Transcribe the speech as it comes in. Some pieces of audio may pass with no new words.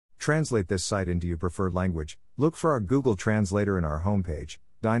Translate this site into your preferred language. Look for our Google Translator in our homepage,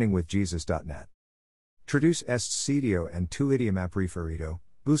 diningwithjesus.net. Traduce este sitio en tu idioma preferido.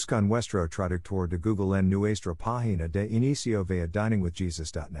 Busca nuestro traductor de Google en nuestra página de inicio via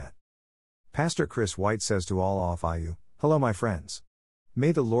diningwithjesus.net. Pastor Chris White says to all of you, hello my friends.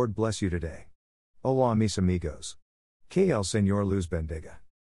 May the Lord bless you today. Hola mis amigos. Que el Señor los bendiga.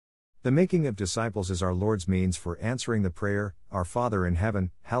 The making of disciples is our Lord's means for answering the prayer, Our Father in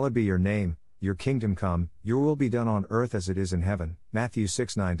heaven, hallowed be your name, your kingdom come, your will be done on earth as it is in heaven. Matthew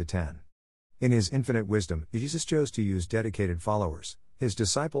 6:9-10. In his infinite wisdom, Jesus chose to use dedicated followers, his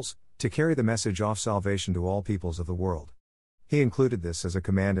disciples, to carry the message of salvation to all peoples of the world. He included this as a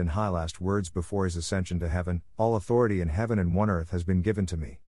command in high last words before his ascension to heaven, all authority in heaven and on earth has been given to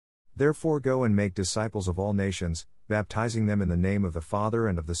me. Therefore go and make disciples of all nations, baptizing them in the name of the Father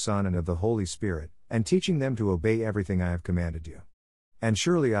and of the Son and of the Holy Spirit, and teaching them to obey everything I have commanded you. And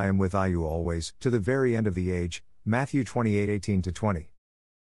surely I am with you always, to the very end of the age. Matthew 28:18-20.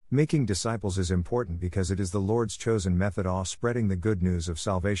 Making disciples is important because it is the Lord's chosen method of spreading the good news of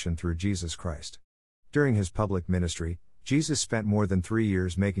salvation through Jesus Christ. During his public ministry, Jesus spent more than 3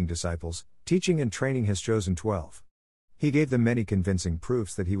 years making disciples, teaching and training his chosen 12. He gave them many convincing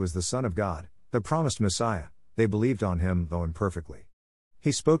proofs that he was the Son of God, the promised Messiah. They believed on him, though imperfectly.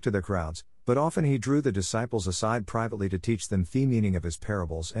 He spoke to the crowds, but often he drew the disciples aside privately to teach them the meaning of his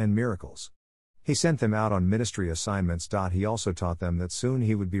parables and miracles. He sent them out on ministry assignments. He also taught them that soon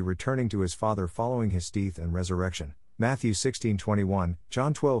he would be returning to his Father following his death and resurrection. Matthew 16:21,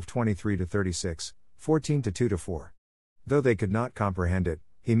 John 12:23-36, 14:2-4. Though they could not comprehend it,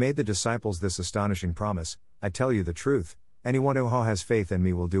 he made the disciples this astonishing promise, I tell you the truth, anyone who has faith in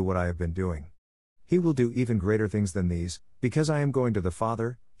me will do what I have been doing. He will do even greater things than these, because I am going to the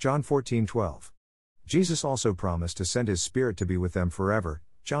Father. John 14:12. Jesus also promised to send his Spirit to be with them forever.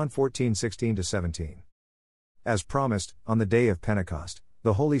 John 14:16-17. As promised, on the day of Pentecost,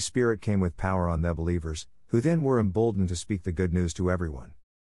 the Holy Spirit came with power on the believers, who then were emboldened to speak the good news to everyone.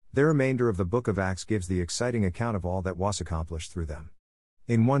 The remainder of the book of Acts gives the exciting account of all that was accomplished through them.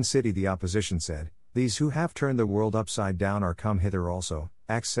 In one city the opposition said, These who have turned the world upside down are come hither also.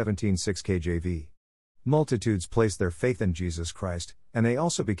 Acts 17:6 KJV. Multitudes placed their faith in Jesus Christ, and they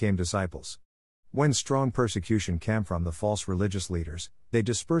also became disciples. When strong persecution came from the false religious leaders, they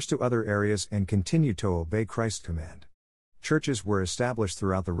dispersed to other areas and continued to obey Christ's command. Churches were established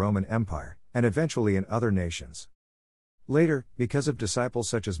throughout the Roman Empire, and eventually in other nations. Later, because of disciples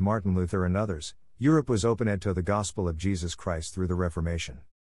such as Martin Luther and others, Europe was opened to the gospel of Jesus Christ through the Reformation.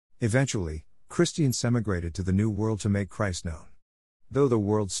 Eventually, Christians emigrated to the New World to make Christ known. Though the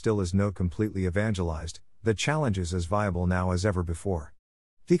world still is not completely evangelized, the challenge is as viable now as ever before.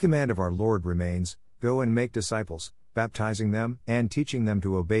 The command of our Lord remains, Go and make disciples, baptizing them, and teaching them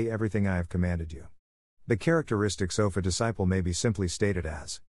to obey everything I have commanded you. The characteristics of a disciple may be simply stated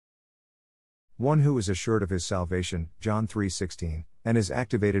as one who is assured of his salvation, John 3:16, and is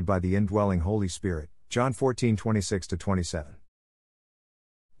activated by the indwelling Holy Spirit, John 14:26-27.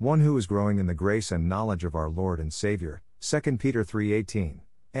 One who is growing in the grace and knowledge of our Lord and Savior, 2 Peter 3:18,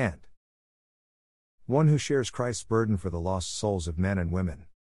 and one who shares Christ's burden for the lost souls of men and women.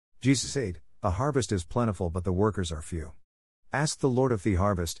 Jesus said, A harvest is plentiful but the workers are few. Ask the Lord of the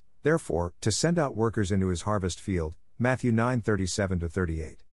harvest, therefore, to send out workers into his harvest field, Matthew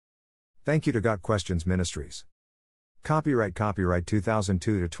 9:37-38. Thank you to Got Questions Ministries. Copyright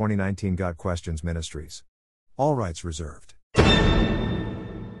 2002 to 2019 Got Questions Ministries. All rights reserved.